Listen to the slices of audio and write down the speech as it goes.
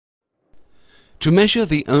To measure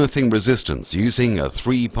the earthing resistance using a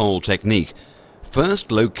three-pole technique,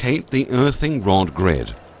 first locate the earthing rod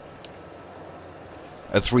grid.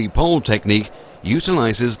 A three-pole technique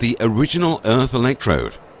utilizes the original earth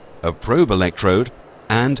electrode, a probe electrode,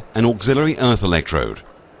 and an auxiliary earth electrode.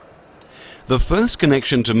 The first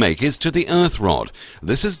connection to make is to the earth rod.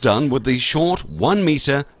 This is done with the short 1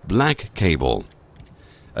 meter black cable.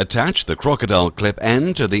 Attach the crocodile clip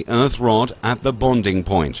end to the earth rod at the bonding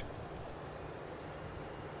point.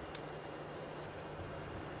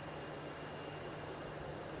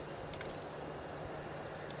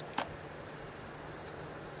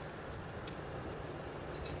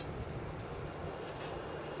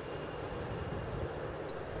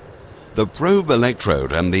 The probe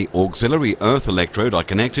electrode and the auxiliary earth electrode are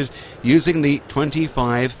connected using the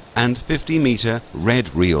 25 and 50 meter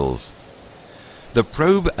red reels. The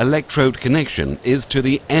probe electrode connection is to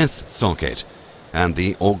the S socket and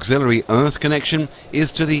the auxiliary earth connection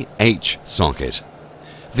is to the H socket.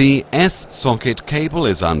 The S socket cable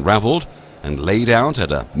is unraveled and laid out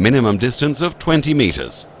at a minimum distance of 20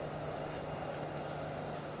 meters.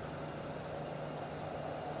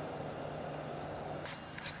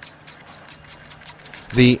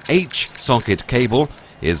 The H socket cable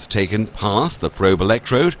is taken past the probe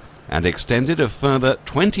electrode and extended a further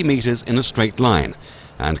 20 meters in a straight line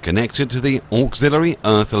and connected to the auxiliary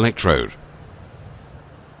earth electrode.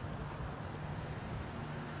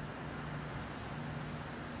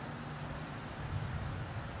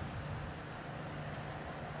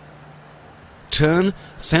 Turn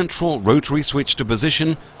central rotary switch to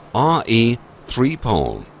position RE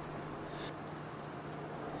 3-pole.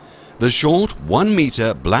 The short 1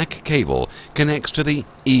 meter black cable connects to the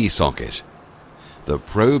E socket. The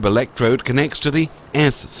probe electrode connects to the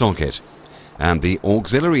S socket, and the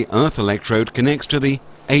auxiliary earth electrode connects to the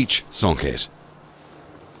H socket.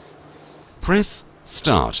 Press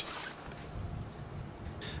Start.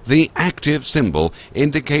 The active symbol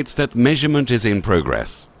indicates that measurement is in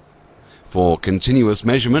progress. For continuous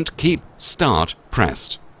measurement, keep Start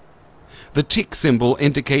pressed. The tick symbol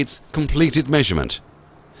indicates completed measurement.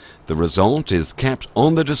 The result is kept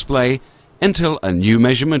on the display until a new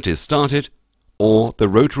measurement is started or the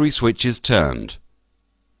rotary switch is turned.